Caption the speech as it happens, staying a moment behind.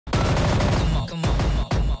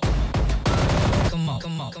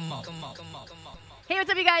Hey, what's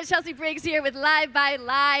up, you guys? Chelsea Briggs here with Live by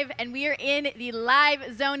Live, and we are in the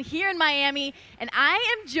Live Zone here in Miami, and I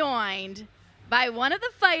am joined by one of the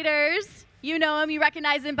fighters. You know him, you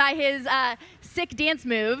recognize him by his sick dance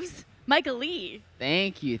moves, Michael Lee.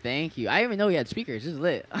 Thank you, thank you. I didn't even know you had speakers. This is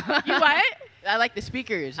lit. You what? I like the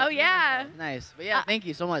speakers. Oh, yeah. Nice. But yeah, thank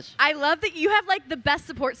you so much. I love that you have like the best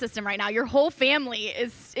support system right now. Your whole family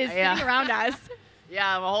is sitting around us.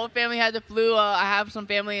 Yeah, my whole family had the flu. I have some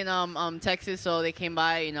family in Texas, so they came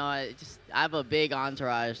by. You know, I have a big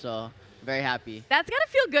entourage, so I'm very happy. That's gotta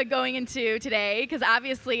feel good going into today, because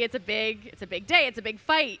obviously it's a big day, it's a big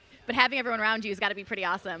fight. But having everyone around you has got to be pretty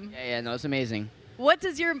awesome. Yeah, no, it's amazing. What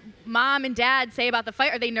does your mom and dad say about the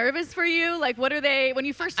fight? Are they nervous for you? Like, what are they, when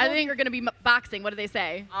you first told them you were going to be boxing, what do they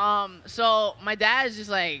say? So my dad is just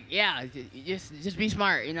like, yeah, just be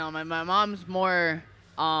smart. You know, my mom's more,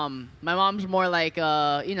 like,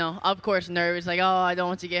 you know, of course nervous, like, oh, I don't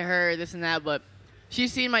want to get hurt, this and that. But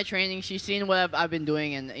she's seen my training, she's seen what I've been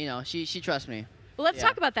doing, and you know, she trusts me. Well, let's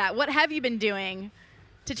talk about that. What have you been doing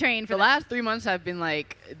to train for the last 3 months? Have been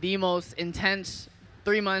like the most intense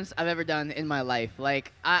 3 months I've ever done in my life.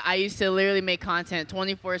 Like I used to literally make content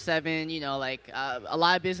 24/7, you know, like a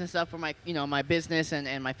lot of business stuff for my, you know, my business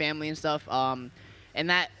and my family and stuff. And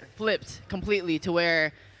that flipped completely to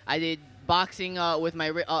where I did boxing with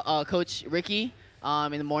my coach Ricky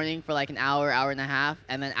in the morning for like an hour and a half,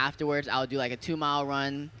 and then afterwards I would do like a 2-mile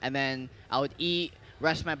run, and then I would eat,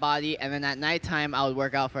 rest my body, and then at nighttime I would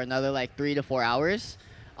work out for another like 3 to 4 hours.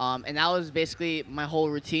 And that was basically my whole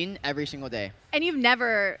routine every single day. And you've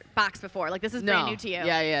never boxed before? Like, this is brand new to you?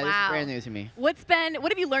 Yeah, wow. This is brand new to me. What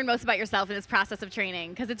have you learned most about yourself in this process of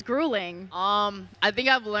training? Because it's grueling. I think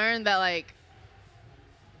I've learned that, like,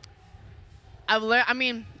 I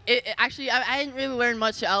mean, actually, I didn't really learn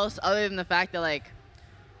much else other than the fact that, like,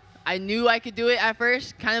 I knew I could do it at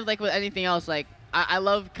first, kind of like with anything else. Like, I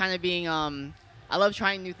love kind of being, I love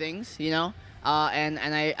trying new things, you know? And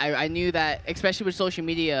I knew that, especially with social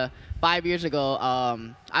media 5 years ago,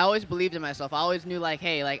 I always believed in myself. I always knew, like,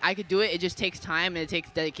 hey, like, I could do it. It just takes time and it takes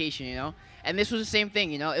dedication, you know? And this was the same thing,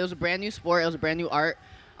 you know? It was a brand new sport. It was a brand new art.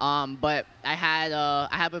 But I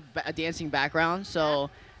have a dancing background, so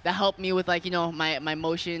that helped me with, like, you know, my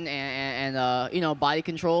motion and you know, body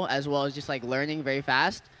control, as well as just, like, learning very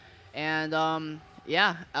fast. And,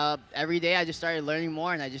 yeah, every day I just started learning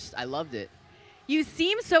more, and I loved it. You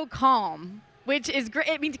seem so calm, which is great.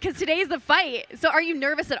 I mean, because today's the fight. So are you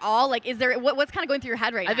nervous at all? Like, is there what's kind of going through your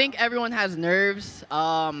head right now? I think everyone has nerves.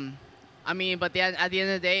 I mean, but then at the end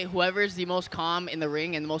of the day, whoever's the most calm in the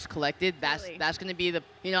ring and the most collected, that's going to be the,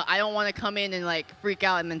 you know, I don't want to come in and, like, freak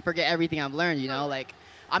out and then forget everything I've learned, you know? Like,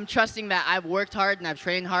 I'm trusting that I've worked hard and I've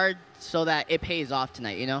trained hard so that it pays off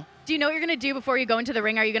tonight, you know? Do you know what you're going to do before you go into the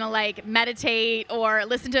ring? Are you going to, like, meditate or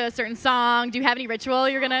listen to a certain song? Do you have any ritual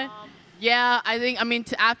you're going to? Yeah, I mean,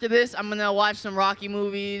 after this, I'm going to watch some Rocky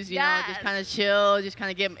movies, you know, just kind of chill, just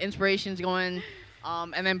kind of get inspirations going.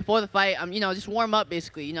 And then before the fight, you know, just warm up,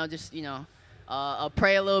 basically, you know, just, you know,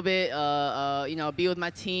 pray a little bit, you know, be with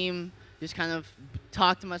my team, just kind of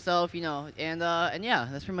talk to myself, you know, and yeah,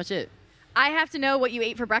 that's pretty much it. I have to know what you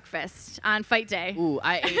ate for breakfast on fight day. Ooh,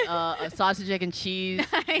 I ate a sausage, egg, and cheese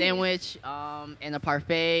sandwich and a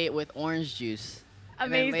parfait with orange juice. Amazing.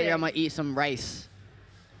 And then later I'm going to eat some rice.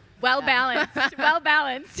 Well balanced, well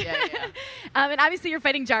balanced. Yeah. And obviously you're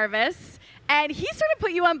fighting Jarvis, and he sort of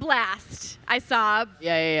put you on blast, I saw.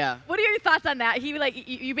 Yeah. What are your thoughts on that? He, like,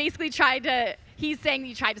 you basically tried to, he's saying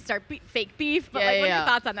you tried to start fake beef, but like, what are your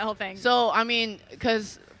thoughts on the whole thing? So, I mean,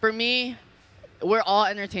 because for me, we're all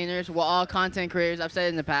entertainers, we're all content creators. I've said it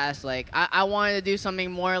in the past, like, I wanted to do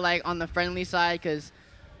something more, like, on the friendly side, because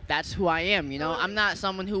that's who I am, you know? I'm not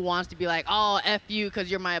someone who wants to be like, oh, F you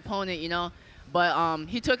because you're my opponent, you know? But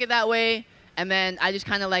he took it that way, and then I just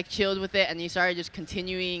kind of, like, chilled with it, and he started just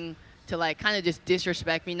continuing to, like, kind of just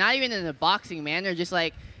disrespect me. Not even in a boxing manner, just,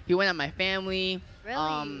 like, he went at my family.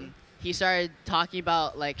 Really? He started talking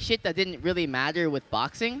about, like, shit that didn't really matter with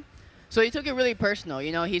boxing. So he took it really personal,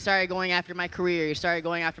 you know? He started going after my career. He started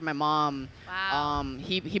going after my mom. Wow.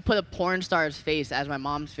 He put a porn star's face as my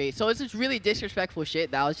mom's face. So it's just really disrespectful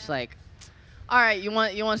shit that I was just like, all right, you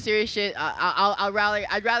want serious shit?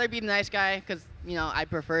 I'd rather be the nice guy, because, you know, I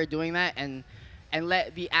prefer doing that and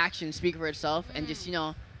let the action speak for itself, and just, you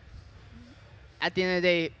know, at the end of the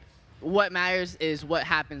day, what matters is what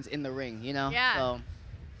happens in the ring, you know? Yeah. So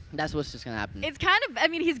that's what's just gonna happen. It's kind of, I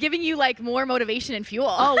mean, he's giving you, like, more motivation and fuel.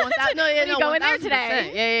 Oh, no, go in there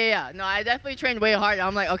today. Yeah. No, I definitely trained way harder.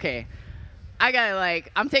 I'm like, okay, I gotta,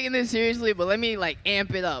 like, I'm taking this seriously, but let me, like,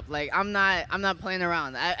 amp it up. Like, I'm not playing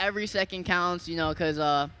around. Every second counts, you know,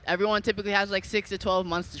 because everyone typically has like 6 to 12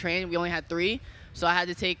 months to train. We only had 3, So I had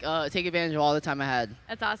to take advantage of all the time I had.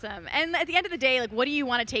 That's awesome. And at the end of the day, like, what do you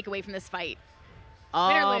want to take away from this fight?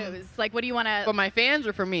 Win or lose? Like, what do you want to? For my fans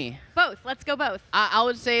or for me? Both. Let's go both. I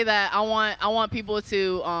would say that I want people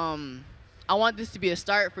to I want this to be a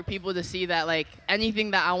start for people to see that like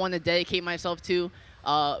anything that I want to dedicate myself to,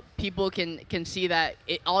 people can see that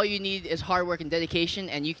all you need is hard work and dedication,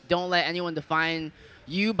 and you don't let anyone define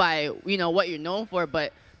you by what you're known for,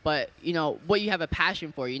 but what you have a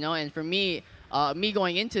passion for, And for me, me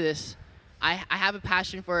going into this, I have a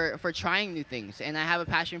passion for trying new things, and I have a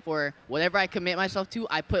passion for whatever I commit myself to,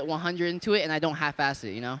 I put 100 into it, and I don't half-ass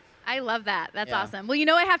it, I love that. That's awesome. Well,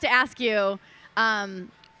 I have to ask you,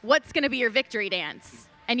 what's going to be your victory dance?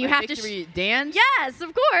 And you have to victory dance? Yes,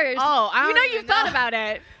 of course. Oh, I don't you've thought about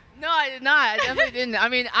it. No, I did not. I definitely didn't. I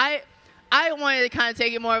mean, I wanted to kind of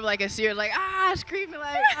take it more of like a serious, like screaming,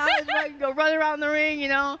 like like go run around the ring,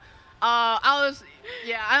 I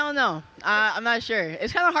don't know. I'm not sure.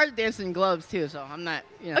 It's kind of hard to dance in gloves too, so I'm not.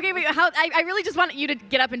 Okay, but I really just want you to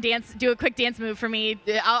get up and dance, do a quick dance move for me.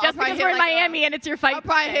 Yeah, I'll just because we're in Miami and it's your fight. I'll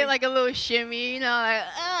probably hit like a little shimmy, like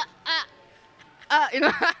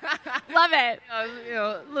Love it. A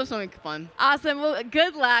little something fun. Awesome. Well,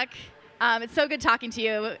 good luck. It's so good talking to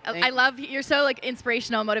you. I love you're so like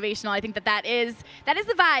inspirational, motivational. I think that is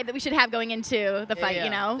the vibe that we should have going into the fight.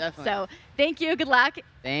 Definitely. So thank you. Good luck.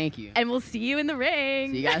 Thank you. And we'll see you in the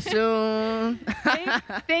ring. See you guys soon.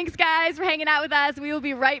 Thanks guys for hanging out with us. We will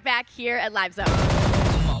be right back here at LiveZone.